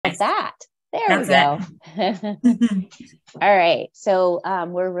that. There That's we go. it. All right, so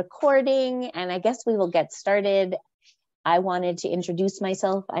we're recording, and I guess we will get started. I wanted to introduce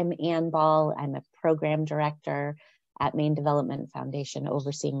myself. I'm Ann Ball. I'm a program director at Maine Development Foundation,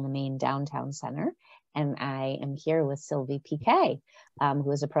 overseeing the Maine Downtown Center. And I am here with Sylvie Piquet,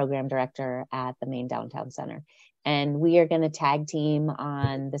 who is a program director at the Maine Downtown Center. And we are going to tag team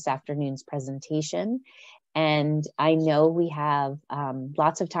on this afternoon's presentation. And I know we have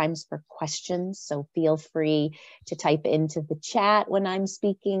lots of times for questions, so feel free to type into the chat when I'm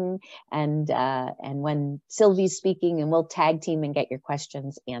speaking and when Sylvie's speaking, and we'll tag team and get your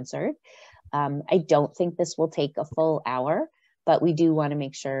questions answered. I don't think this will take a full hour, but we do want to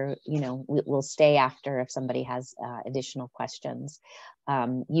make sure, you know, we'll stay after if somebody has additional questions.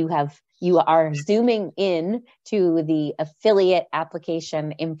 You are zooming in to the affiliate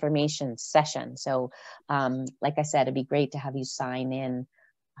application information session. So like I said, it'd be great to have you sign in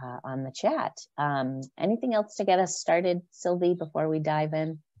on the chat. Anything else to get us started, Sylvie, before we dive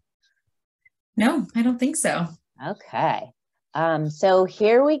in? No, I don't think so. Okay. So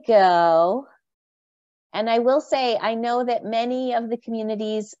here we go. And I will say, I know that many of the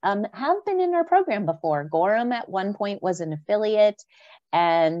communities have been in our program before. Gorham at one point was an affiliate,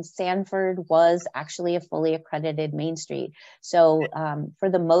 and Sanford was actually a fully accredited Main Street. So for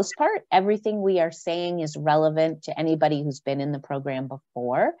the most part, everything we are saying is relevant to anybody who's been in the program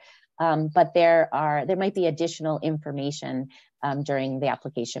before. But there might be additional information during the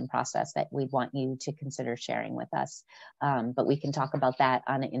application process that we'd want you to consider sharing with us. But we can talk about that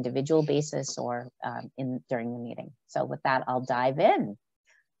on an individual basis or during the meeting. So with that, I'll dive in.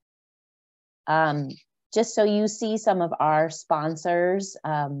 Just so you see some of our sponsors,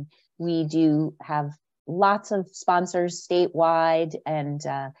 we do have lots of sponsors statewide and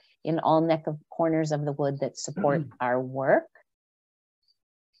in all corners of the wood that support our work.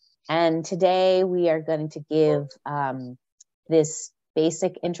 And today we are going to give this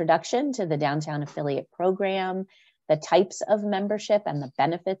basic introduction to the Downtown Affiliate Program, the types of membership and the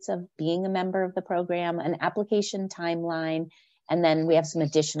benefits of being a member of the program, an application timeline, and then we have some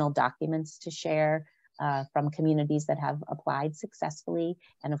additional documents to share from communities that have applied successfully.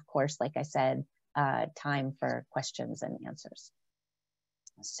 And of course, like I said, time for questions and answers.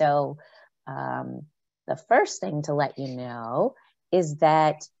 So the first thing to let you know is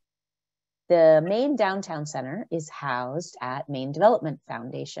that the Maine Downtown Center is housed at Maine Development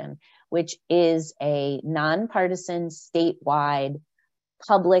Foundation, which is a nonpartisan, statewide,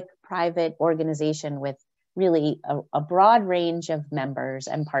 public-private organization with really a broad range of members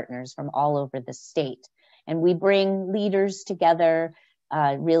and partners from all over the state. And we bring leaders together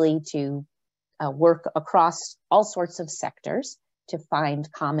really to work across all sorts of sectors to find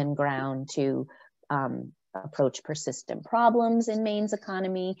common ground to approach persistent problems in Maine's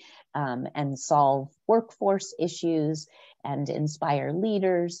economy and solve workforce issues and inspire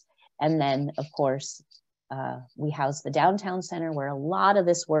leaders. And then, of course, we house the Downtown Center where a lot of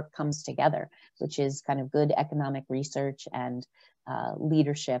this work comes together, which is kind of good economic research and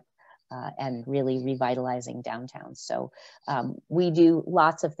leadership and really revitalizing downtown. So we do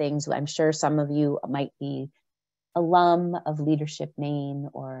lots of things. I'm sure some of you might be alum of Leadership Maine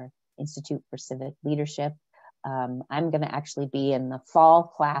or Institute for Civic Leadership. I'm going to actually be in the fall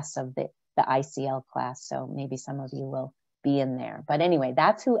class of the ICL class, so maybe some of you will be in there. But anyway,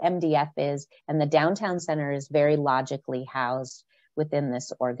 that's who MDF is, and the Downtown Center is very logically housed within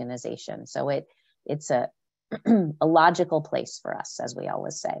this organization. So it's a, a logical place for us, as we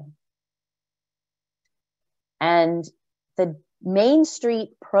always say. And the Main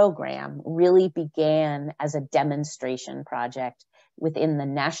Street program really began as a demonstration project within the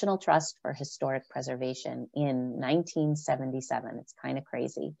National Trust for Historic Preservation in 1977. It's kind of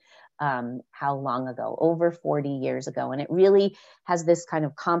crazy how long ago, over 40 years ago. And it really has this kind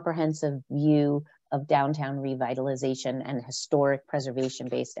of comprehensive view of downtown revitalization and historic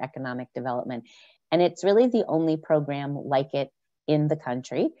preservation-based economic development. And it's really the only program like it in the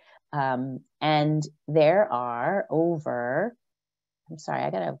country. And there are over, I'm sorry, I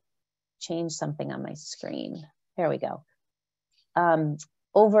gotta change something on my screen. There we go.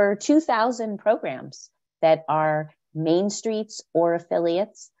 Over 2,000 programs that are Main Streets or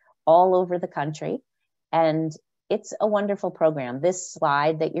affiliates all over the country. And it's a wonderful program. This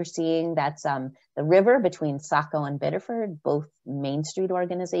slide that you're seeing, that's the river between Saco and Biddeford, both Main Street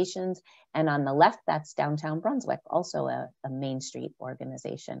organizations. And on the left, that's downtown Brunswick, also a Main Street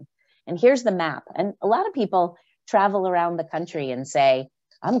organization. And here's the map. And a lot of people travel around the country and say,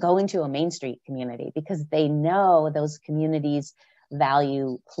 I'm going to a Main Street community, because they know those communities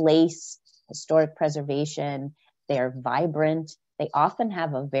value place, historic preservation, they're vibrant, They often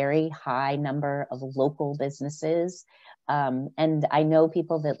have a very high number of local businesses. And I know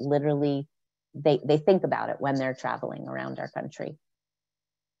people that literally, they think about it when they're traveling around our country.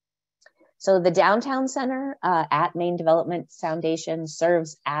 So the Downtown Center at Maine Development Foundation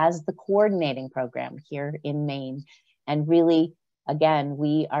serves as the coordinating program here in Maine. And really, again,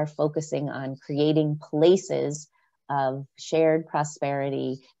 we are focusing on creating places of shared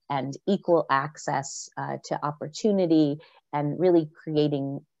prosperity and equal access to opportunity, and really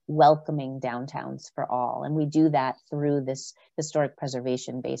creating welcoming downtowns for all. And we do that through this historic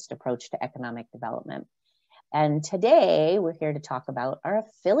preservation-based approach to economic development. And today we're here to talk about our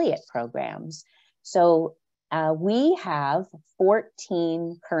affiliate programs. So we have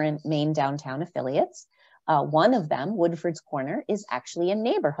 14 current Maine downtown affiliates. One of them, Woodford's Corner, is actually a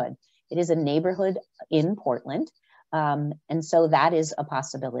neighborhood. It is a neighborhood in Portland. And so that is a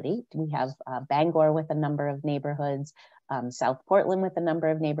possibility. We have Bangor with a number of neighborhoods, South Portland with a number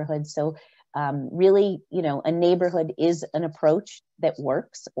of neighborhoods. So really, you know, a neighborhood is an approach that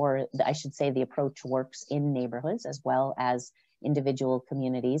works, or I should say the approach works in neighborhoods as well as individual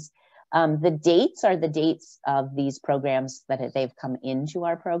communities. The dates are the dates of these programs that they've come into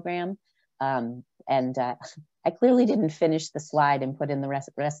our program. I clearly didn't finish the slide and put in the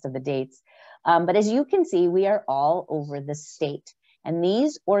rest of the dates. But as you can see, we are all over the state. And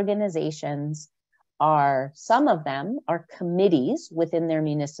these organizations are, some of them are committees within their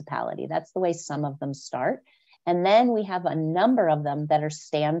municipality. That's the way some of them start. And then we have a number of them that are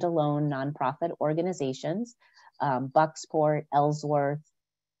standalone nonprofit organizations, Bucksport, Ellsworth,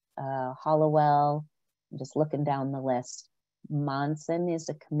 Hollowell. I'm just looking down the list. Monson is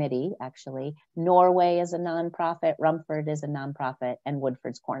a committee, actually. Norway is a nonprofit, Rumford is a nonprofit, and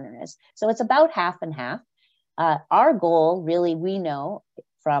Woodford's Corner is. So it's about half and half. Our goal, really, we know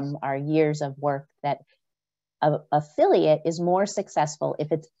from our years of work that an affiliate is more successful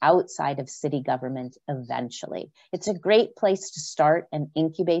if it's outside of city government eventually. It's a great place to start and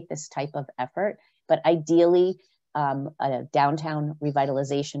incubate this type of effort, but ideally, a downtown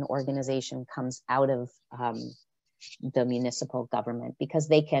revitalization organization comes out of the municipal government, because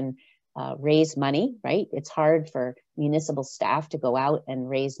they can raise money, right? It's hard for municipal staff to go out and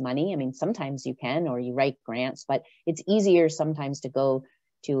raise money. I mean, sometimes you can, or you write grants, but it's easier sometimes to go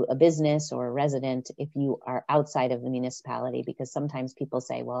to a business or a resident if you are outside of the municipality, because sometimes people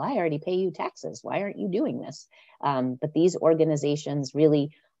say, well, I already pay you taxes. Why aren't you doing this? But these organizations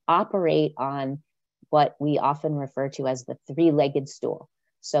really operate on what we often refer to as the three-legged stool.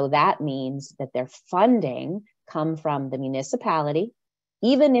 So that means that their funding come from the municipality.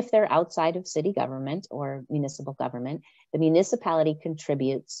 Even if they're outside of city government or municipal government, the municipality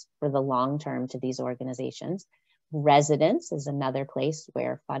contributes for the long term to these organizations. Residents is another place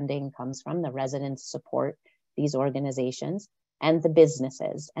where funding comes from. The residents support these organizations, and the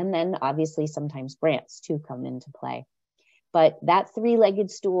businesses. And then obviously sometimes grants too come into play. But that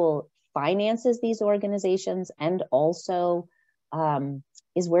three-legged stool finances these organizations, and also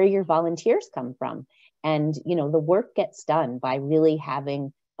is where your volunteers come from. And, you know, the work gets done by really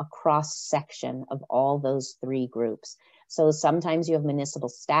having a cross section of all those three groups. So sometimes you have municipal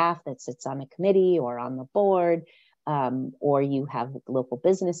staff that sits on a committee or on the board, or you have local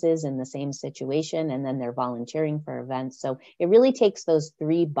businesses in the same situation, and then they're volunteering for events. So it really takes those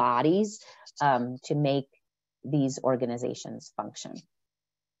three bodies to make these organizations function.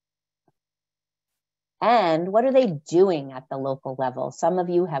 And what are they doing at the local level? Some of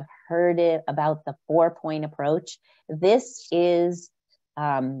you have heard it about the 4-point approach. This is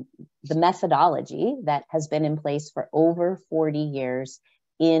the methodology that has been in place for over 40 years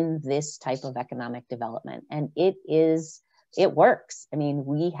in this type of economic development. And it works. I mean,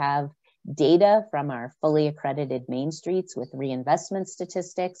 we have data from our fully accredited Main Streets with reinvestment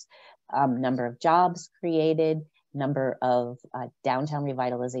statistics, number of jobs created, number of downtown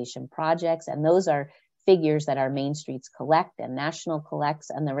revitalization projects, and those are figures that our Main Streets collect and National collects,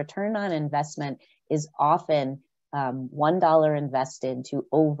 and the return on investment is often $1 invested to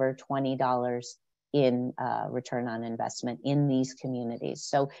over $20 in return on investment in these communities.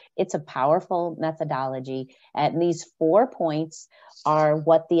 So it's a powerful methodology, and these 4 points are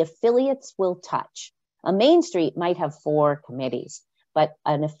what the affiliates will touch. A Main Street might have 4 committees, but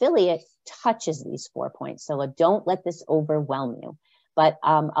an affiliate touches these 4 points. So don't let this overwhelm you. But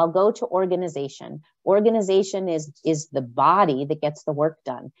I'll go to organization. Organization is the body that gets the work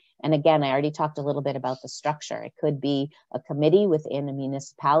done. And again, I already talked a little bit about the structure. It could be a committee within a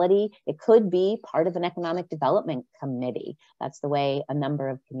municipality. It could be part of an economic development committee. That's the way a number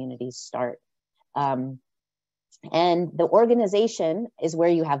of communities start. And the organization is where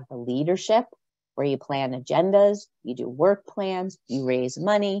you have the leadership, where you plan agendas, you do work plans, you raise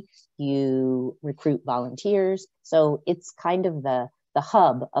money, you recruit volunteers. So it's kind of the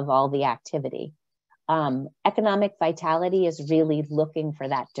hub of all the activity. Economic vitality is really looking for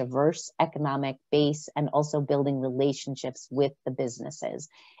that diverse economic base and also building relationships with the businesses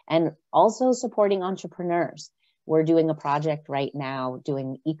and also supporting entrepreneurs. We're doing a project right now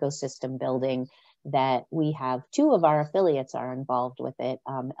doing ecosystem building that we have 2 of our affiliates are involved with it,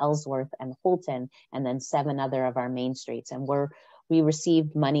 Ellsworth and Holton, and then 7 other of our main streets. And we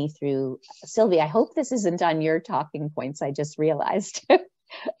received money through, Sylvie, I hope this isn't on your talking points, I just realized.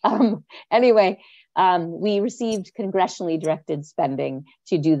 Anyway, we received congressionally directed spending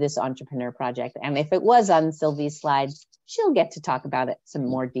to do this entrepreneur project. And if it was on Sylvie's slides, she'll get to talk about it some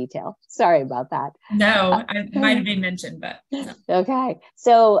more detail. Sorry about that. No, it might have been mentioned, but no. Okay.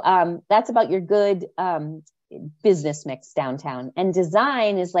 So that's about your good business mix downtown. And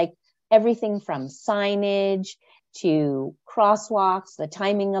design is like everything from signage to crosswalks, the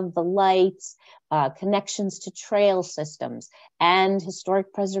timing of the lights, connections to trail systems, and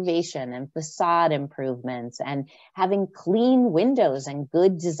historic preservation and facade improvements, and having clean windows and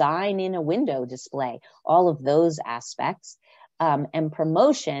good design in a window display, all of those aspects. And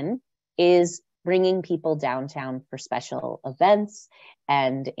promotion is bringing people downtown for special events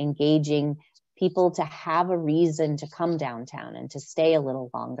and engaging people to have a reason to come downtown and to stay a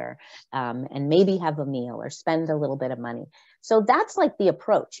little longer, and maybe have a meal or spend a little bit of money. So that's like the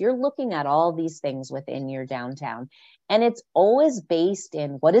approach. You're looking at all these things within your downtown, and it's always based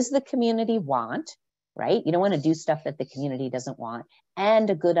in what does the community want, right? You don't want to do stuff that the community doesn't want, and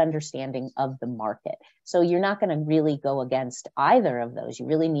a good understanding of the market. So you're not going to really go against either of those. You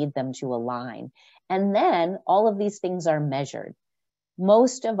really need them to align. And then all of these things are measured.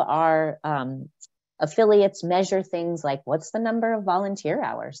 Most of our affiliates measure things like what's the number of volunteer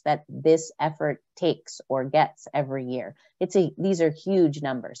hours that this effort takes or gets every year. These are huge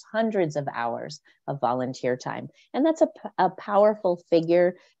numbers, hundreds of hours of volunteer time. And that's a powerful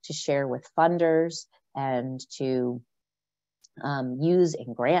figure to share with funders and to use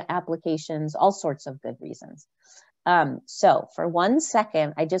in grant applications, all sorts of good reasons. So for 1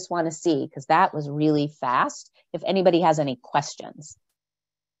 second, I just want to see, because that was really fast, if anybody has any questions.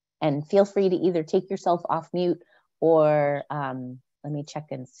 And feel free to either take yourself off mute or let me check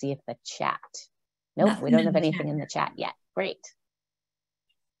and see if the chat. Nope, we don't have anything in the chat yet. Great.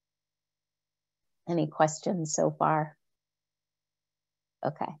 Any questions so far?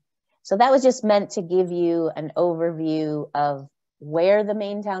 Okay. So that was just meant to give you an overview of where the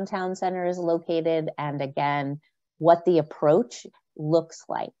main downtown center is located, and again, what the approach looks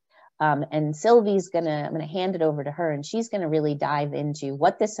like. And Sylvie's I'm gonna hand it over to her, and she's gonna really dive into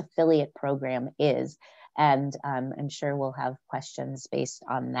what this affiliate program is. And I'm sure we'll have questions based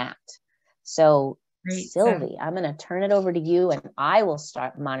on that. So great. Sylvie, I'm gonna turn it over to you, and I will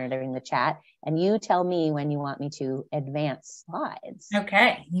start monitoring the chat, and you tell me when you want me to advance slides.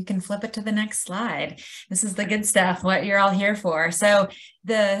 Okay, you can flip it to the next slide. This is the good stuff, what you're all here for. So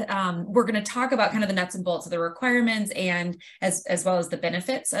we're going to talk about kind of the nuts and bolts of the requirements, and as well as the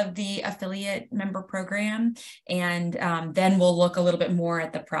benefits of the affiliate member program. And then we'll look a little bit more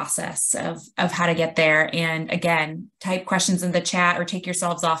at the process of how to get there. And again, type questions in the chat or take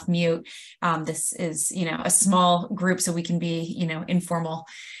yourselves off mute. This is, a small group, so we can be, informal.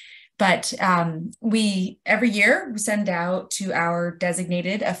 But every year we send out to our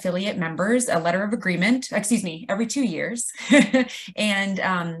designated affiliate members a letter of agreement, every 2 years.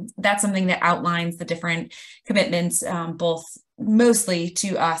 And that's something that outlines the different commitments, both mostly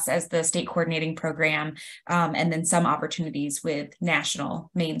to us as the state coordinating program, and then some opportunities with National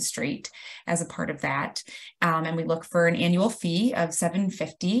Main Street as a part of that. And we look for an annual fee of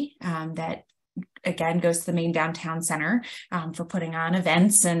 $750 that again goes to the main downtown center for putting on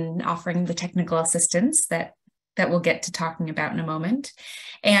events and offering the technical assistance that we'll get to talking about in a moment.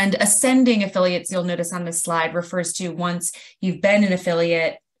 And ascending affiliates, you'll notice on this slide, refers to once you've been an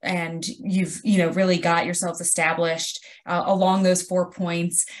affiliate and you've really got yourselves established along those 4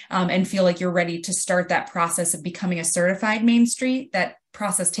 points, and feel like you're ready to start that process of becoming a certified Main Street. That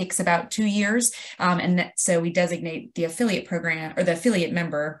process takes about 2 years, so we designate the affiliate program or the affiliate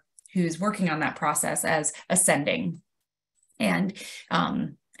member who's working on that process as ascending. And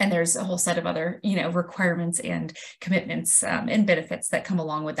there's a whole set of other, requirements and commitments and benefits that come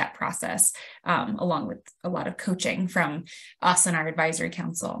along with that process, along with a lot of coaching from us and our advisory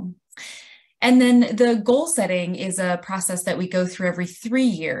council. And then the goal setting is a process that we go through every 3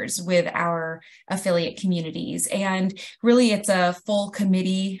 years with our affiliate communities. And really it's a full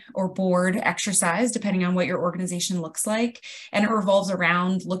committee or board exercise, depending on what your organization looks like. And it revolves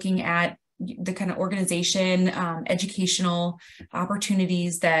around looking at the kind of organization, educational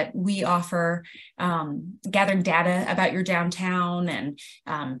opportunities that we offer, gathering data about your downtown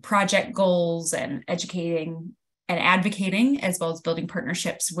and project goals and educating and advocating, as well as building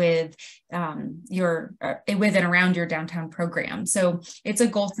partnerships with with and around your downtown program. So it's a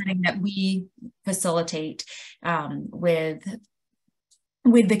goal setting that we facilitate with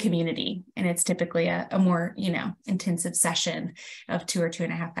the community, and it's typically a more intensive session of 2 or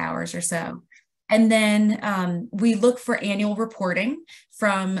 2.5 hours or so. And then we look for annual reporting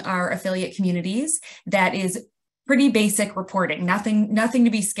from our affiliate communities. That is pretty basic reporting, nothing to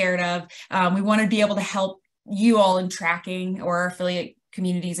be scared of. We want to be able to help you all in tracking, or our affiliate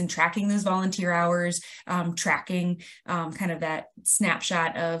communities in tracking those volunteer hours, tracking kind of that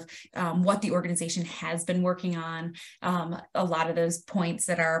snapshot of what the organization has been working on, a lot of those points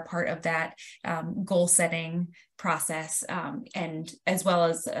that are a part of that goal setting process, and as well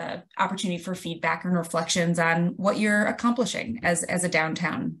as opportunity for feedback and reflections on what you're accomplishing as a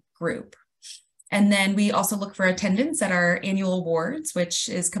downtown group. And then we also look for attendance at our annual awards, which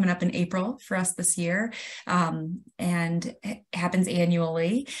is coming up in April for us this year, and it happens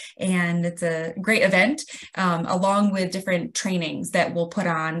annually. And it's a great event, along with different trainings that we'll put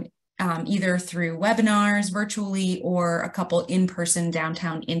on either through webinars virtually or a couple in-person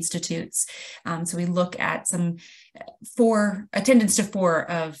downtown institutes. So we look at attendance to 4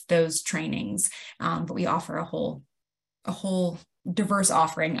 of those trainings, but we offer a whole diverse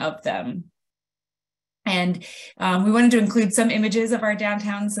offering of them. And we wanted to include some images of our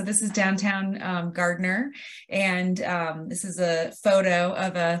downtown. So this is downtown Gardner, and this is a photo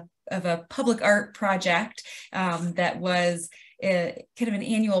of a public art project that was kind of an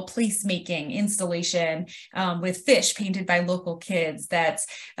annual placemaking installation with fish painted by local kids. That's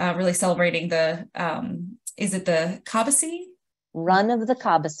really celebrating the is it the Cobbessy? Run of the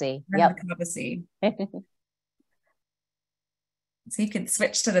Cobbessy. Run of the Cobbessy. So you could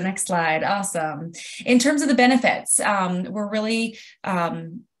switch to the next slide. Awesome. In terms of the benefits, we're really, sorry,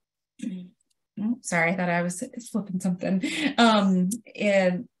 I thought I was flipping something.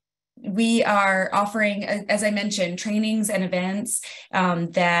 And we are offering, as I mentioned, trainings and events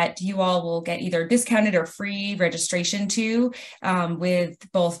that you all will get either discounted or free registration to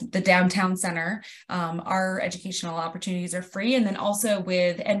with both the Downtown Center. Our educational opportunities are free, and then also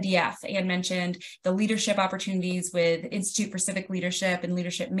with MDF. Anne mentioned the leadership opportunities with Institute for Civic Leadership and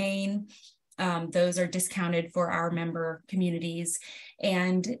Leadership Maine. Those are discounted for our member communities.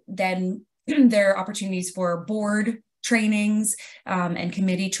 And then there are opportunities for board trainings and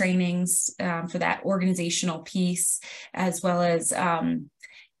committee trainings for that organizational piece, as well as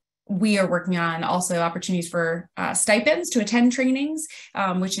we are working on also opportunities for stipends to attend trainings,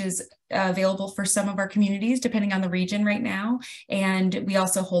 which is available for some of our communities depending on the region right now. And we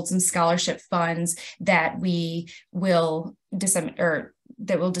also hold some scholarship funds that we will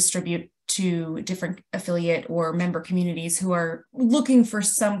distribute to different affiliate or member communities who are looking for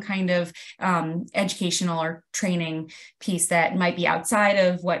some kind of educational or training piece that might be outside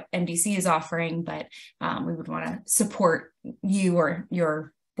of what MDC is offering, but we would want to support you or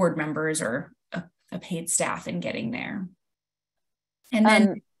your board members or a paid staff in getting there. And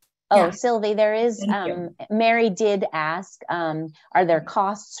then Sylvie, there is, Mary did ask, are there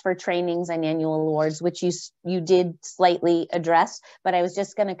costs for trainings and annual awards, which you did slightly address, but I was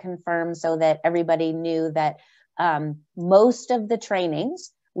just going to confirm so that everybody knew that most of the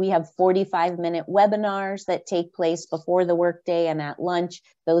trainings, we have 45-minute webinars that take place before the workday and at lunch.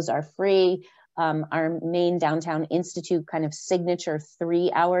 Those are free. Our main Downtown Institute kind of signature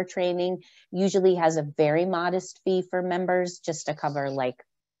 3-hour training usually has a very modest fee for members, just to cover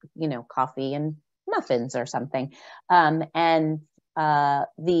coffee and muffins or something. And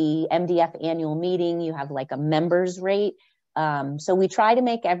the MDF annual meeting, you have like a members rate. So we try to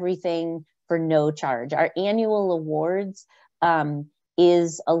make everything for no charge. Our annual awards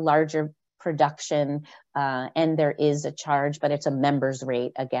is a larger production and there is a charge, but it's a members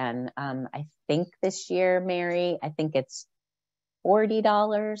rate again. I think this year, Mary, I think it's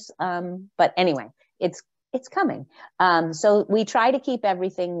 $40. But anyway, it's coming. So we try to keep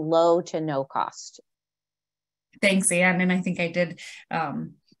everything low to no cost. Thanks, Anne. And I think I did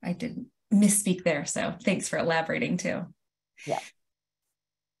misspeak there. So thanks for elaborating too. Yeah.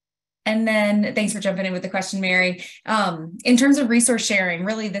 And then thanks for jumping in with the question, Mary. In terms of resource sharing,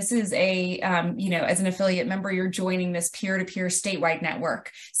 really, this is a, as an affiliate member, you're joining this peer-to-peer statewide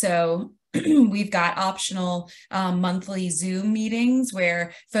network. So we've got optional monthly Zoom meetings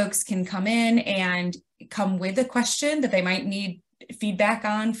where folks can come in and come with a question that they might need feedback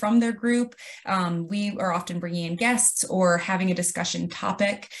on from their group. We are often bringing in guests or having a discussion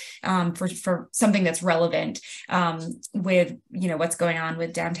topic for something that's relevant with, what's going on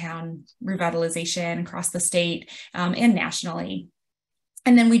with downtown revitalization across the state and nationally.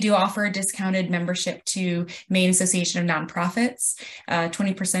 And then we do offer a discounted membership to Maine Association of Nonprofits,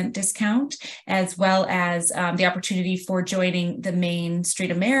 20% discount, as well as the opportunity for joining the Maine Street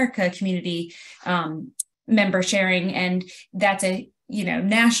America community member sharing. And that's a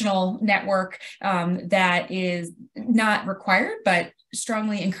national network that is not required, but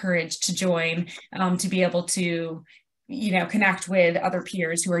strongly encouraged to join to be able to, connect with other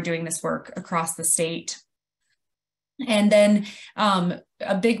peers who are doing this work across the state. And then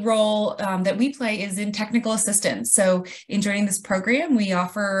a big role that we play is in technical assistance. So in joining this program, we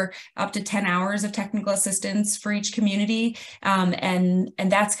offer up to 10 hours of technical assistance for each community. And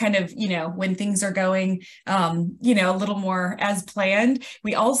that's kind of, when things are going, a little more as planned.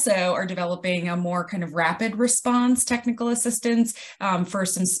 We also are developing a more kind of rapid response technical assistance for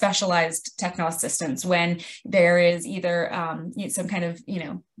some specialized technical assistance when there is either some kind of,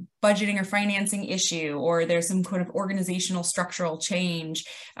 budgeting or financing issue, or there's some kind of organizational structural change.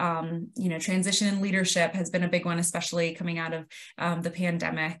 Transition in leadership has been a big one, especially coming out of the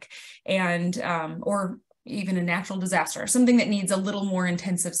pandemic, and or even a natural disaster, something that needs a little more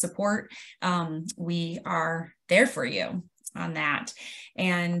intensive support. We are there for you on that.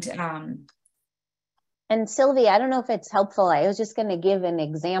 And Sylvie, I don't know if it's helpful. I was just going to give an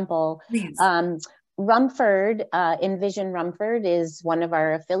example. Please. Rumford, Envision Rumford is one of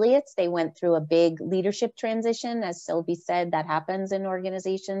our affiliates. They went through a big leadership transition, as Sylvie said, that happens in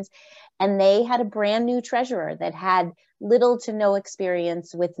organizations. And they had a brand new treasurer that had little to no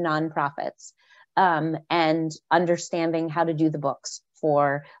experience with nonprofits and understanding how to do the books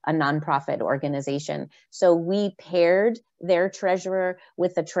for a nonprofit organization. So we paired their treasurer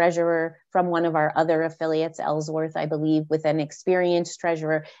with a treasurer from one of our other affiliates, Ellsworth, I believe, with an experienced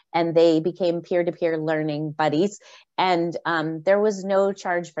treasurer, and they became peer-to-peer learning buddies. And there was no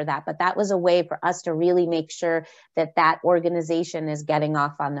charge for that, but that was a way for us to really make sure that that organization is getting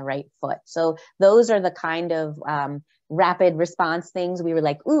off on the right foot. So those are the kind of rapid response things. We were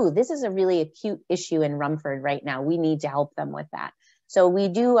like, ooh, this is a really acute issue in Rumford right now. We need to help them with that. So we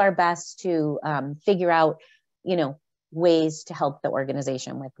do our best to figure out, ways to help the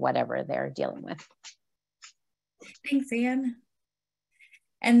organization with whatever they're dealing with. Thanks, Anne.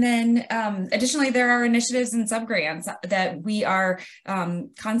 And then additionally, there are initiatives and subgrants that we are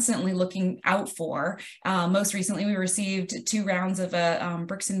constantly looking out for. Most recently, we received 2 rounds of a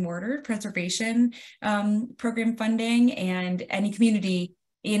bricks and mortar preservation program funding, and any community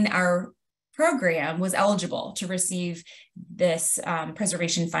in our program was eligible to receive this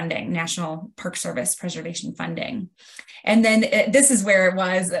preservation funding, National Park Service preservation funding. And then this is where it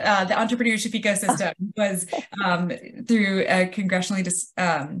was, the entrepreneurship ecosystem was through a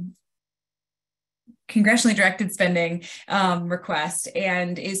congressionally directed spending request,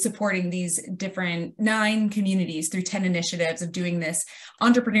 and is supporting these different 9 communities through 10 initiatives of doing this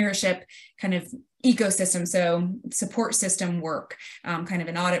entrepreneurship kind of ecosystem, so support system work, kind of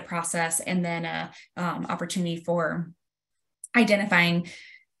an audit process, and then a opportunity for identifying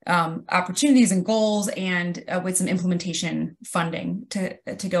opportunities and goals, and with some implementation funding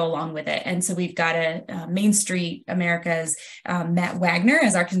to go along with it. And so we've got a Main Street America's Matt Wagner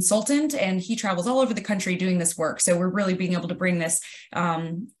as our consultant, and he travels all over the country doing this work. So we're really being able to bring this,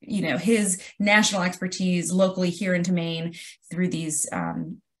 his national expertise locally here into Maine through these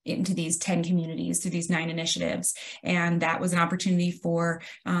into these 10 communities through these 9 initiatives. And that was an opportunity for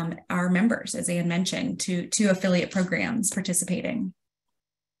our members, as Anne mentioned, to affiliate programs participating.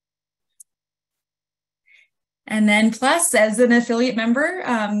 And then plus, as an affiliate member,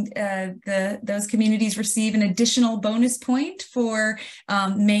 those communities receive an additional bonus point for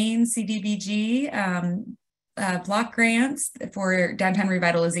Maine CDBG block grants for downtown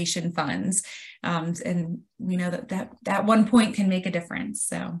revitalization funds. And we know that 1 point can make a difference.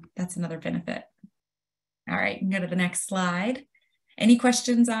 So that's another benefit. All right, you can go to the next slide. Any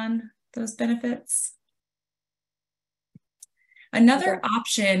questions on those benefits? Another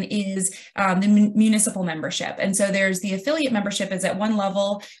option is the municipal membership. And so there's the affiliate membership is at one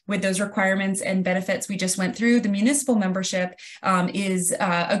level with those requirements and benefits we just went through. The municipal membership is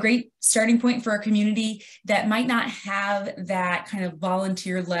a great starting point for a community that might not have that kind of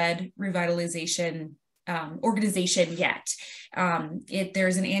volunteer-led revitalization organization yet.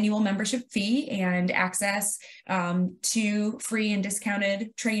 There's an annual membership fee and access to free and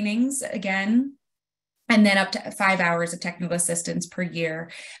discounted trainings, again, and then up to 5 hours of technical assistance per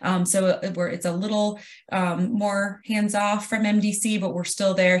year. So it's a little more hands-off from MDC, but we're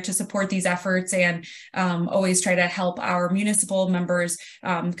still there to support these efforts and always try to help our municipal members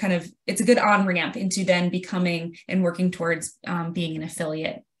it's a good on-ramp into then becoming and working towards being an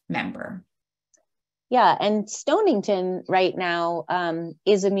affiliate member. Yeah, and Stonington right now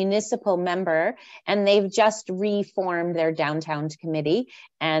is a municipal member, and they've just reformed their downtown committee,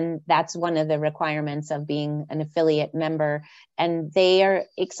 and that's one of the requirements of being an affiliate member. And they are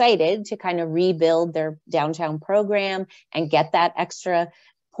excited to kind of rebuild their downtown program and get that extra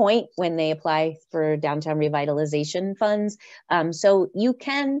point when they apply for downtown revitalization funds. So you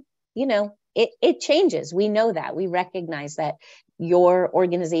can, it changes. We know that. We recognize that your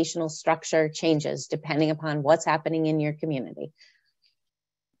organizational structure changes depending upon what's happening in your community.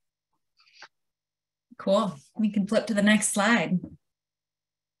 Cool. We can flip to the next slide.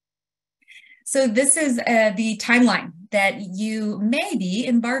 So this is the timeline that you may be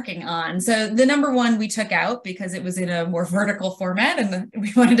embarking on. So the number one we took out because it was in a more vertical format and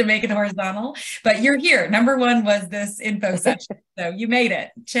we wanted to make it horizontal, but you're here. Number one was this info session. So you made it,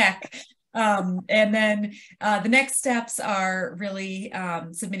 check. And then the next steps are really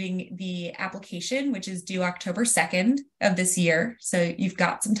submitting the application, which is due October 2nd of this year. So you've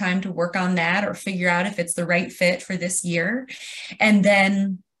got some time to work on that or figure out if it's the right fit for this year. And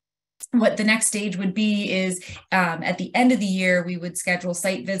then what the next stage would be is at the end of the year, we would schedule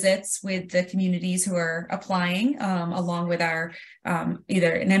site visits with the communities who are applying, along with our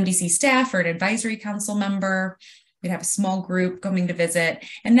either an MDC staff or an advisory council member. We'd have a small group coming to visit,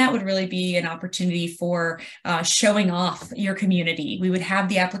 and that would really be an opportunity for showing off your community. We would have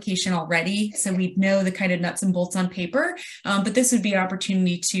the application already, so we'd know the kind of nuts and bolts on paper, but this would be an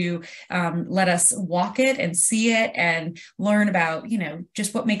opportunity to let us walk it and see it and learn about,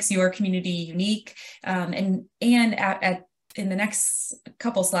 just what makes your community unique. In the next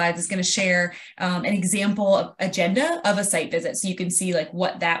couple slides is going to share an example of agenda of a site visit. So you can see like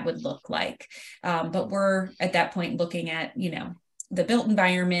what that would look like. But we're at that point looking at, the built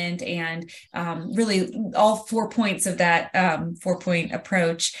environment and really all 4 points of that 4-point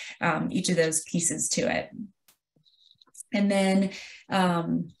approach, each of those pieces to it. And then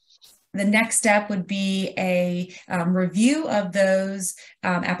the next step would be a review of those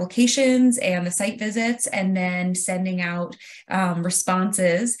applications and the site visits, and then sending out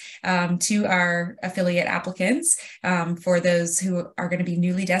responses to our affiliate applicants for those who are going to be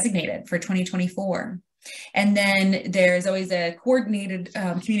newly designated for 2024. And then there's always a coordinated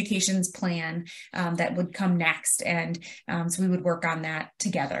communications plan that would come next. And so we would work on that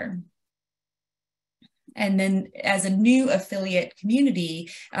together. And then as a new affiliate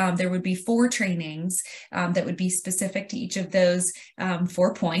community, there would be 4 trainings that would be specific to each of those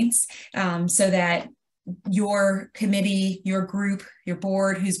 4 points, so that your committee, your group, your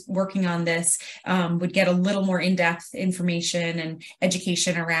board who's working on this would get a little more in-depth information and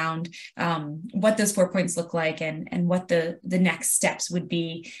education around what those 4 points look like and what the next steps would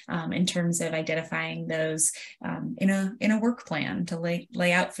be in terms of identifying those in a work plan to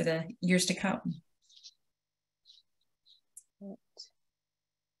lay out for the years to come.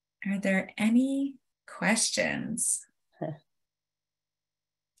 Are there any questions?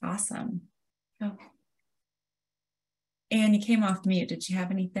 Awesome. Oh. Anne, you came off mute. Did you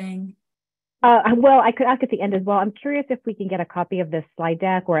have anything? Well, I could ask at the end as well. I'm curious if we can get a copy of this slide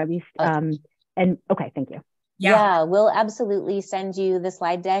deck, or at least, okay, thank you. Yeah, we'll absolutely send you the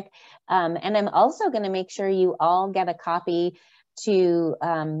slide deck. And I'm also going to make sure you all get a copy to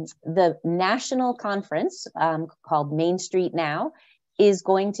the national conference called Main Street Now. Is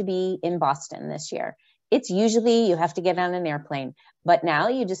going to be in Boston this year. It's usually you have to get on an airplane, but now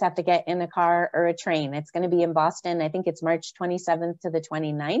you just have to get in a car or a train. It's going to be in Boston. I think it's March 27th to the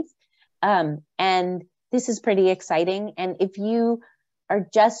 29th. And this is pretty exciting. And if you are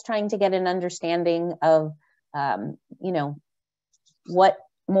just trying to get an understanding of, what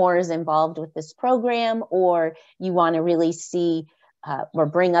more is involved with this program, or you want to really see or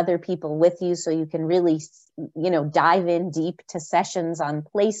bring other people with you so you can really, dive in deep to sessions on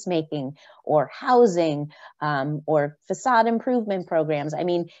placemaking or housing or facade improvement programs. I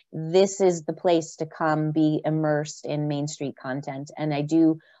mean, this is the place to come be immersed in Main Street content. And I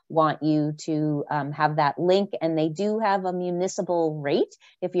do want you to have that link, and they do have a municipal rate.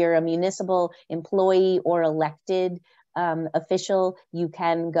 If you're a municipal employee or elected official, you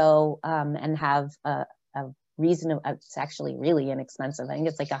can go and have a reasonable, it's actually really inexpensive. I think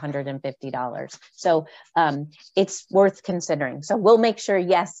it's like $150. So it's worth considering. So we'll make sure,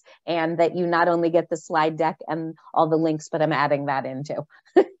 yes, and that you not only get the slide deck and all the links, but I'm adding that in too.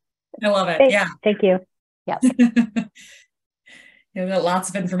 I love it. Yeah. Thank you. Yep. We've got lots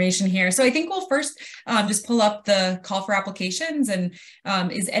of information here. So I think we'll first just pull up the call for applications. And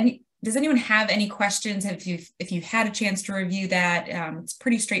does anyone have any questions? If you've had a chance to review that, it's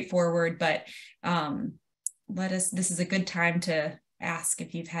pretty straightforward, but this is a good time to ask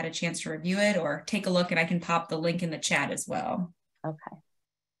if you've had a chance to review it or take a look, and I can pop the link in the chat as well. Okay.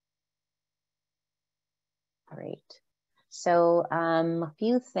 Great. So a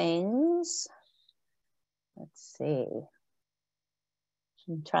few things. Let's see.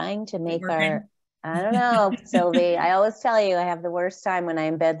 I'm trying to make I don't know, Sylvie. I always tell you I have the worst time when I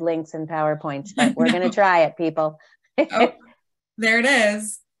embed links in PowerPoints, but we're going to try it, people. Oh, there it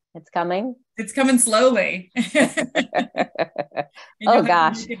is. It's coming. It's coming slowly. Oh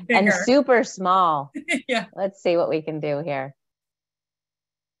gosh, and super small. Yeah. Let's see what we can do here.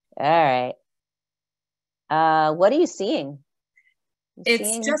 All right. What are you seeing?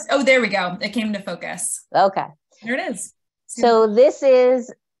 Oh, there we go. It came into focus. Okay. There it is. So this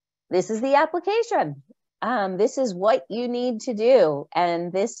is the application. This is what you need to do.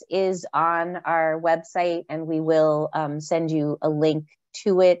 And this is on our website, and we will send you a link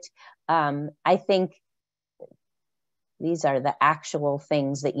to it. I think these are the actual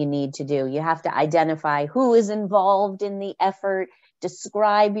things that you need to do. You have to identify who is involved in the effort,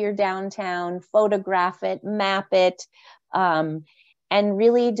 describe your downtown, photograph it, map it, and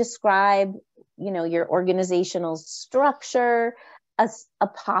really describe, your organizational structure, a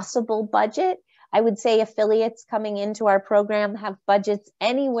possible budget. I would say affiliates coming into our program have budgets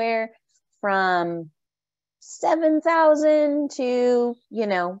anywhere from $7,000 to,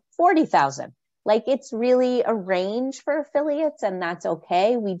 $40,000. Like, it's really a range for affiliates, and that's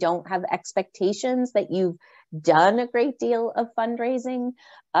okay. We don't have expectations that you've done a great deal of fundraising.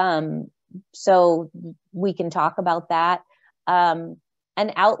 So we can talk about that.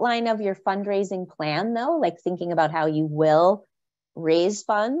 An outline of your fundraising plan, though, like thinking about how you will raise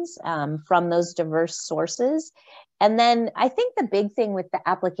funds from those diverse sources. And then I think the big thing with the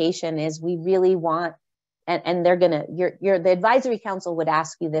application is we really want, and they're gonna, the advisory council would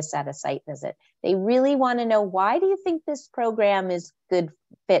ask you this at a site visit. They really want to know, why do you think this program is good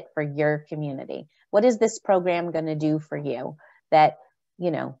fit for your community? What is this program going to do for you that,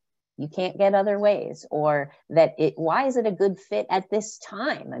 you can't get other ways, or why is it a good fit at this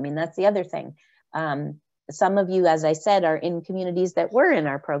time? I mean, that's the other thing. Some of you, as I said, are in communities that were in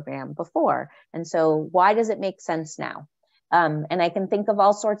our program before. And so why does it make sense now? And I can think of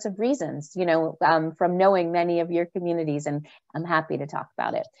all sorts of reasons, from knowing many of your communities, and I'm happy to talk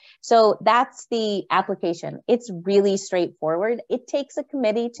about it. So that's the application. It's really straightforward. It takes a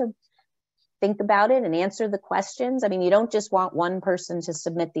committee to think about it and answer the questions. I mean, you don't just want one person to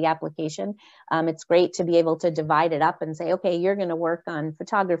submit the application. It's great to be able to divide it up and say, okay, you're going to work on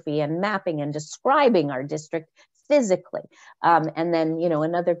photography and mapping and describing our district physically. And then,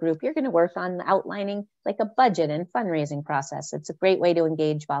 another group, you're going to work on outlining like a budget and fundraising process. It's a great way to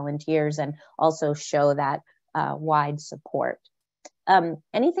engage volunteers and also show that wide support.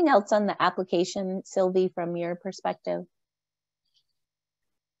 Anything else on the application, Sylvie, from your perspective?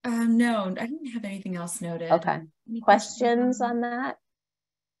 No, I didn't have anything else noted. Okay. Questions on that?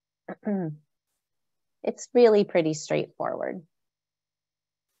 It's really pretty straightforward.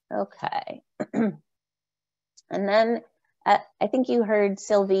 Okay. And then I think you heard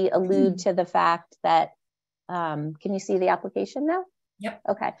Sylvie allude to the fact that, can you see the application now? Yep.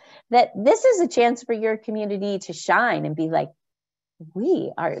 Okay. That this is a chance for your community to shine and be like,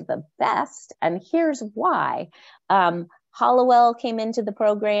 we are the best, and here's why. Hollowell came into the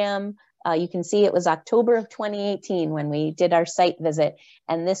program. You can see it was October of 2018 when we did our site visit,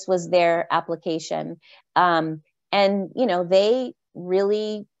 and this was their application. And, they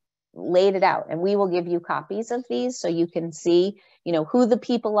really laid it out, and we will give you copies of these so you can see, who the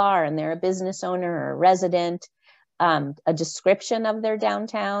people are, and they're a business owner or a resident, a description of their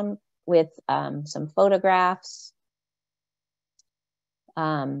downtown with some photographs,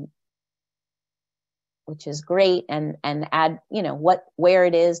 which is great, and add, where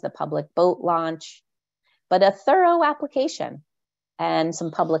it is, the public boat launch, but a thorough application and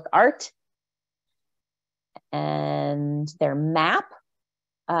some public art and their map.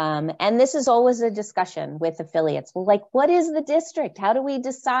 And this is always a discussion with affiliates. Well, like, what is the district? How do we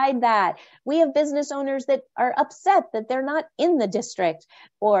decide that? We have business owners that are upset that they're not in the district,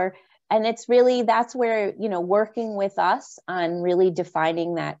 and it's really, that's where, working with us on really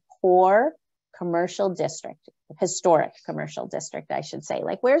defining that core commercial district, historic commercial district, I should say.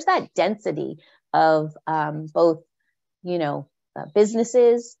 Like, where's that density of both,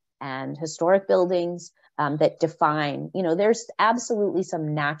 businesses and historic buildings that define, there's absolutely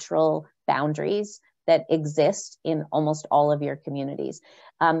some natural boundaries that exist in almost all of your communities.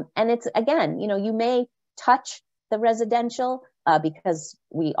 And it's, again, you know, you may touch the residential because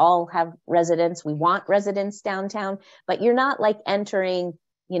we all have residents, we want residents downtown, but you're not like entering,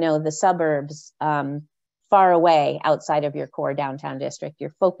 you know, the suburbs far away outside of your core downtown district.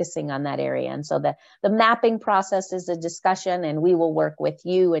 You're focusing on that area. And so the mapping process is a discussion, and we will work with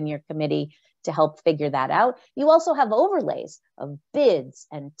you and your committee to help figure that out. You also have overlays of bids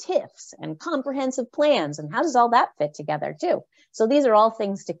and TIFs and comprehensive plans, and how does all that fit together too? So these are all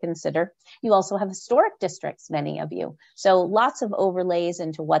things to consider. You also have historic districts, many of you. So lots of overlays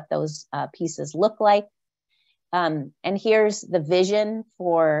into what those pieces look like. And here's the vision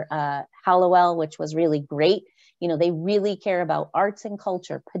for Hallowell, which was really great. You know, they really care about arts and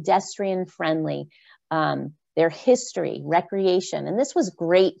culture, pedestrian friendly, their history, recreation. And this was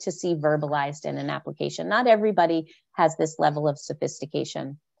great to see verbalized in an application. Not everybody has this level of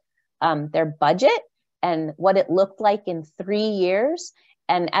sophistication. Their budget and what it looked like in 3 years.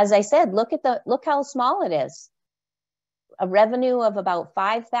 And as I said, look how small it is. A revenue of about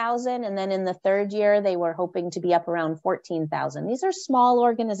 5,000, and then in the third year they were hoping to be up around 14,000. These are small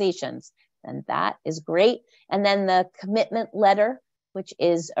organizations, and that is great. And then the commitment letter, which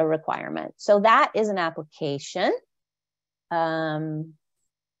is a requirement. So that is an application. Let's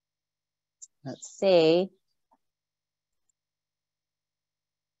see.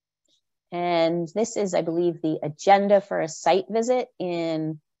 And this is, I believe, the agenda for a site visit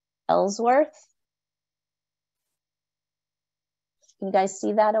in Ellsworth. Can you guys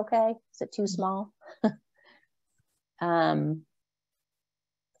see that okay? Is it too small?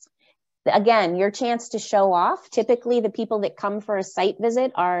 Again, your chance to show off. Typically, the people that come for a site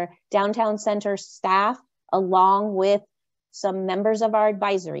visit are downtown center staff, along with some members of our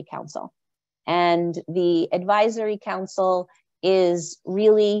advisory council. And the advisory council is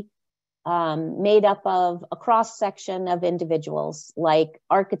really made up of a cross section of individuals like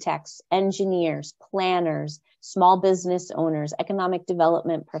architects, engineers, planners, small business owners, economic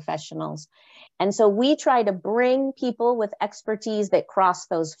development professionals. And so we try to bring people with expertise that cross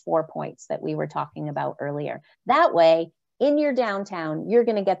those 4 points that we were talking about earlier. That way, in your downtown, you're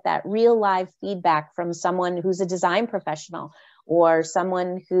going to get that real live feedback from someone who's a design professional, or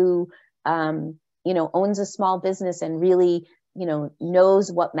someone who you know, owns a small business and really, you know,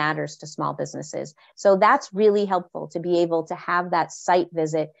 knows what matters to small businesses. So that's really helpful to be able to have that site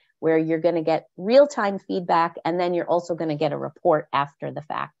visit where you're going to get real-time feedback, and then you're also going to get a report after the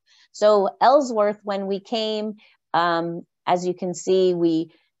fact. So Ellsworth, when we came, as you can see,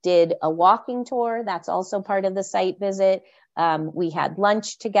 we did a walking tour. That's also part of the site visit. We had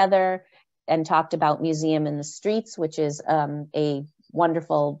lunch together and talked about Museum in the Streets, which is a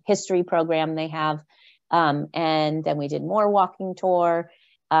wonderful history program they have. And then we did more walking tour.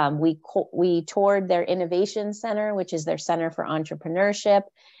 We toured their innovation center, which is their center for entrepreneurship.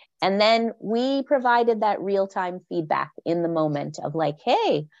 And then we provided that real-time feedback in the moment of like,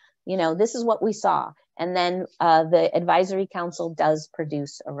 hey, you know, this is what we saw. And then the advisory council does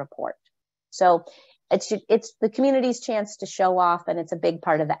produce a report. So it's the community's chance to show off, and it's a big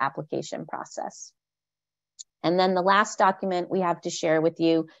part of the application process. And then the last document we have to share with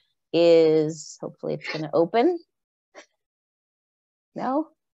you is, hopefully it's going to open. No?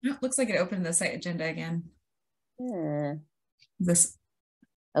 No, it looks like it opened the site agenda again. This.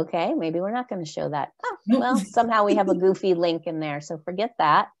 Okay, maybe we're not going to show that. Oh, well, somehow we have a goofy link in there, so forget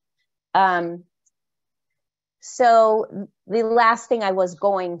that. So the last thing I was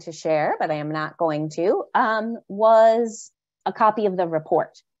going to share, but I am not going to, was a copy of the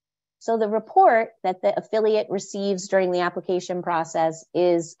report. So the report that the affiliate receives during the application process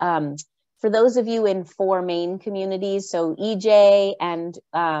is for those of you in 4 main communities, so EJ and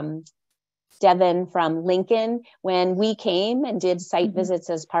Devin from Lincoln. When we came and did site visits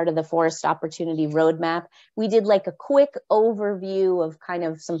as part of the Forest Opportunity Roadmap, we did like a quick overview of kind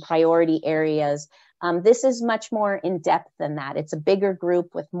of some priority areas. This is much more in depth than that. It's a bigger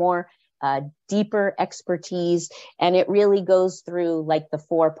group with more deeper expertise, and it really goes through like the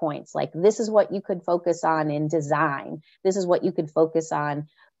 4 points. Like, this is what you could focus on in design. This is what you could focus on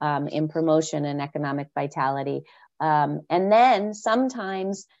in promotion and economic vitality. And then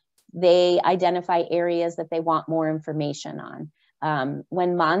sometimes they identify areas that they want more information on.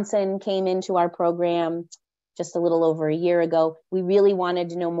 When Monson came into our program just a little over a year ago, we really wanted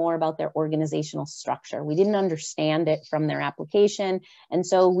to know more about their organizational structure. We didn't understand it from their application. And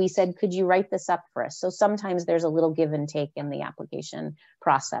so we said, could you write this up for us? So sometimes there's a little give and take in the application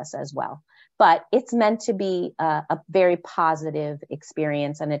process as well. But it's meant to be a very positive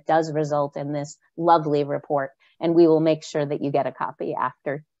experience, and it does result in this lovely report. And we will make sure that you get a copy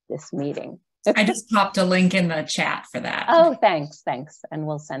after this meeting. I just popped a link in the chat for that. Oh, thanks. And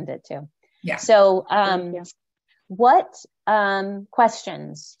we'll send it too. Yeah. So what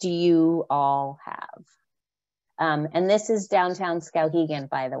questions do you all have? And this is downtown Skowhegan,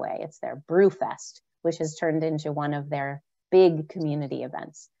 by the way. It's their Brewfest, which has turned into one of their big community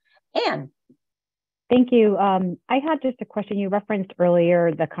events. Anne. Thank you. I had just a question. You referenced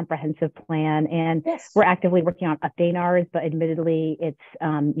earlier the comprehensive plan, and we're actively working on updating ours, but admittedly, it's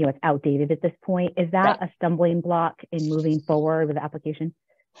it's outdated at this point. Is that a stumbling block in moving forward with the application?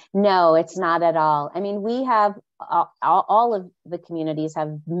 No, it's not at all. I mean, we have all of the communities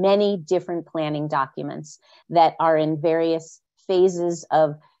have many different planning documents that are in various phases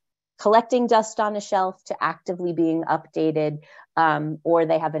of collecting dust on a shelf to actively being updated, or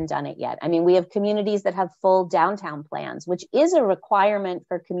they haven't done it yet. I mean, we have communities that have full downtown plans, which is a requirement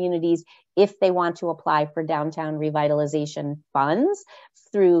for communities if they want to apply for downtown revitalization funds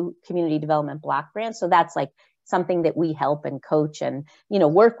through community development block grants. So that's like something that we help and coach and,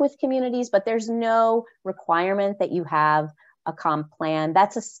 work with communities, but there's no requirement that you have a comp plan.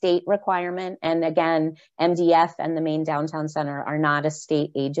 That's a state requirement. And again, MDF and the Maine Downtown Center are not a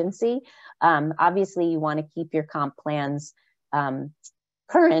state agency. Obviously, you want to keep your comp plans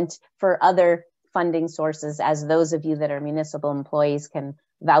current for other funding sources, as those of you that are municipal employees can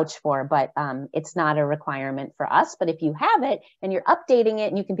vouch for, but it's not a requirement for us. But if you have it and you're updating it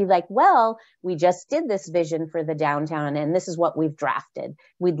and you can be like, well, we just did this vision for the downtown and this is what we've drafted,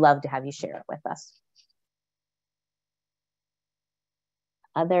 we'd love to have you share it with us.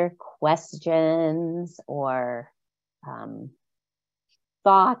 Other questions or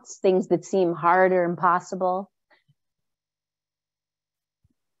thoughts, things that seem hard or impossible?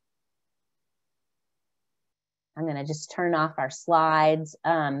 I'm going to just turn off our slides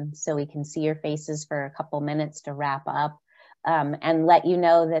so we can see your faces for a couple minutes to wrap up and let you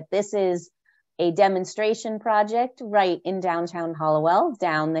know that this is a demonstration project right in downtown Hallowell,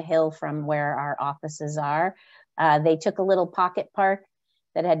 down the hill from where our offices are. They took a little pocket park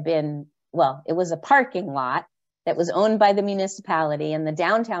that had been, well, it was a parking lot that was owned by the municipality, and the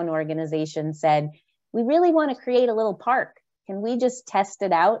downtown organization said, we really want to create a little park. Can we just test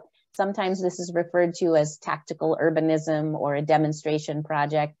it out? Sometimes this is referred to as tactical urbanism or a demonstration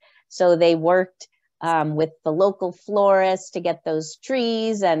project. So they worked with the local florist to get those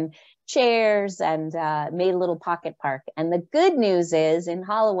trees and chairs and made a little pocket park. And the good news is in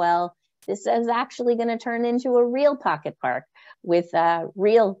Hallowell, this is actually going to turn into a real pocket park with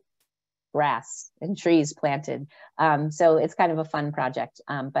real grass and trees planted. So it's kind of a fun project.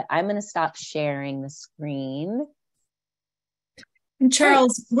 But I'm going to stop sharing the screen. And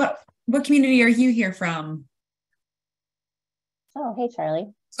Charles, what community are you here from? Oh, hey,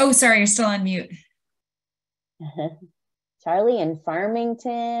 Charlie. Oh, sorry, you're still on mute. Charlie in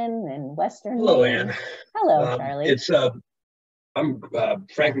Farmington and Western Hello, Maine. Anne. Hello, Charlie. I'm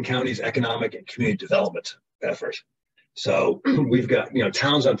Franklin County's economic and community development effort. So we've got,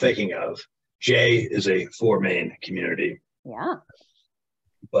 towns I'm thinking of. Jay is a 4 Main community. Yeah.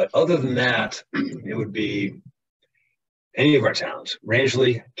 But other than that, it would be any of our towns,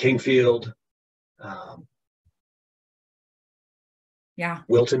 Rangeley, Kingfield,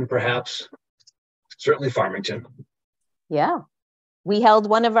 Wilton, perhaps, certainly Farmington. Yeah. We held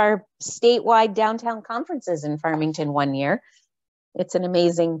one of our statewide downtown conferences in Farmington one year. It's an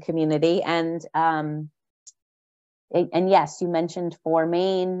amazing community. And yes, you mentioned 4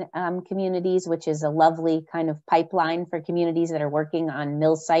 Main communities, which is a lovely kind of pipeline for communities that are working on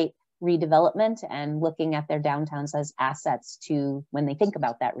mill site redevelopment and looking at their downtowns as assets to when they think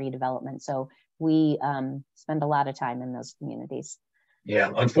about that redevelopment. So we spend a lot of time in those communities.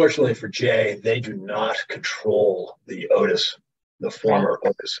 Yeah, unfortunately for Jay, they do not control the Otis, the former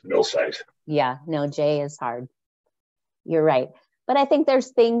Otis mill site. Yeah, no, Jay is hard. You're right. But I think there's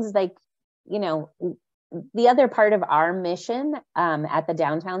things like, the other part of our mission at the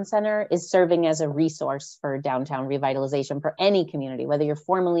Downtown Center is serving as a resource for downtown revitalization for any community, whether you're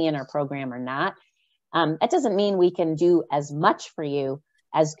formally in our program or not. That doesn't mean we can do as much for you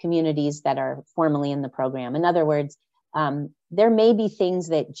as communities that are formally in the program. In other words, there may be things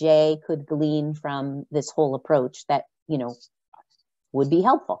that Jay could glean from this whole approach that, would be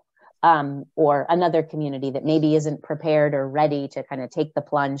helpful. Or another community that maybe isn't prepared or ready to kind of take the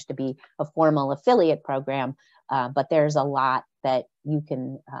plunge to be a formal affiliate program. But there's a lot that you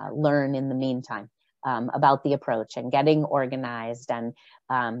can learn in the meantime about the approach and getting organized. And,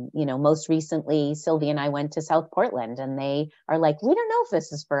 most recently, Sylvia and I went to South Portland and they are like, we don't know if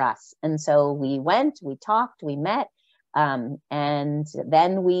this is for us. And so we went, we talked, we met, and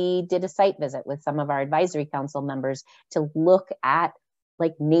then we did a site visit with some of our advisory council members to look at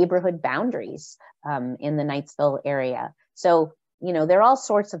like neighborhood boundaries in the Knightsville area. So, you know, there are all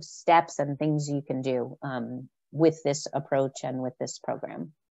sorts of steps and things you can do with this approach and with this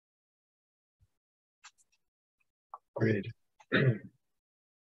program. Great.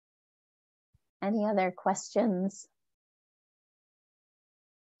 Any other questions?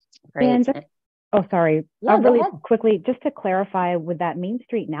 Great. And just, oh, sorry. Yeah, really quickly, just to clarify, with that Main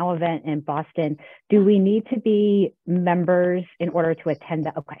Street Now event in Boston, do we need to be members in order to attend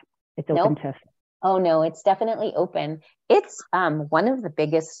that? Okay, it's open to. Oh no, it's definitely open. It's one of the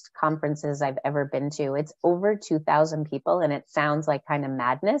biggest conferences I've ever been to. It's over 2,000 people, and it sounds like kind of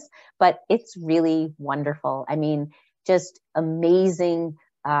madness, but it's really wonderful. I mean, just amazing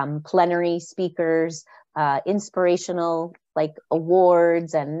plenary speakers, inspirational like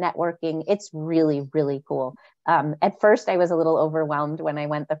awards and networking. It's really, really cool. At first, I was a little overwhelmed when I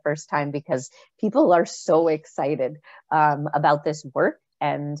went the first time because people are so excited about this work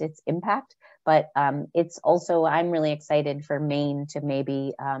and its impact. But it's also, I'm really excited for Maine to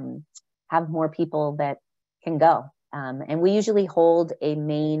maybe have more people that can go. And we usually hold a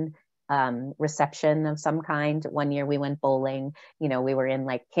Maine reception of some kind. One year we went bowling, you know, we were in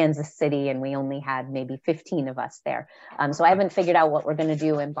like Kansas City and we only had maybe 15 of us there. So I haven't figured out what we're going to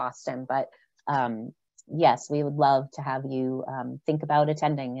do in Boston, but yes, we would love to have you think about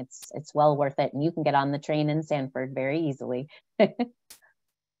attending. It's well worth it. And you can get on the train in Sanford very easily.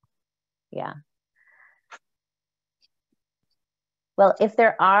 Yeah. Well, if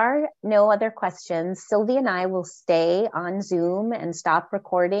there are no other questions, Sylvia and I will stay on Zoom and stop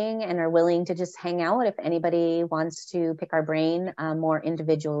recording and are willing to just hang out if anybody wants to pick our brain more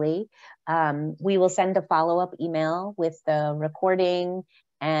individually. We will send a follow-up email with the recording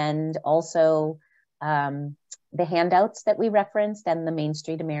and also the handouts that we referenced and the Main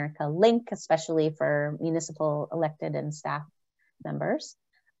Street America link, especially for municipal elected and staff members.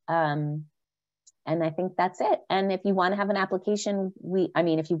 And I think that's it. And if you want to have an application,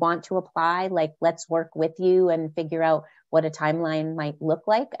 if you want to apply, like, let's work with you and figure out what a timeline might look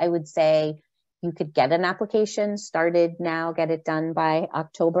like. I would say you could get an application started now, get it done by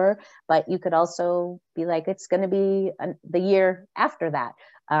October, but you could also be like, it's going to be the year after that.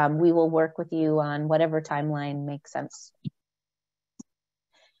 We will work with you on whatever timeline makes sense.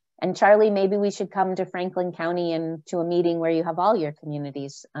 And Charlie, maybe we should come to Franklin County and to a meeting where you have all your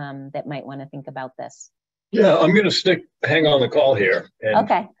communities that might want to think about this. Yeah, I'm going to hang on the call here. And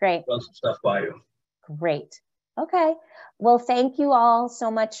okay, great. Run some stuff by you. Great. Okay. Well, thank you all so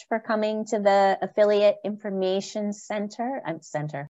much for coming to the Affiliate Information Center.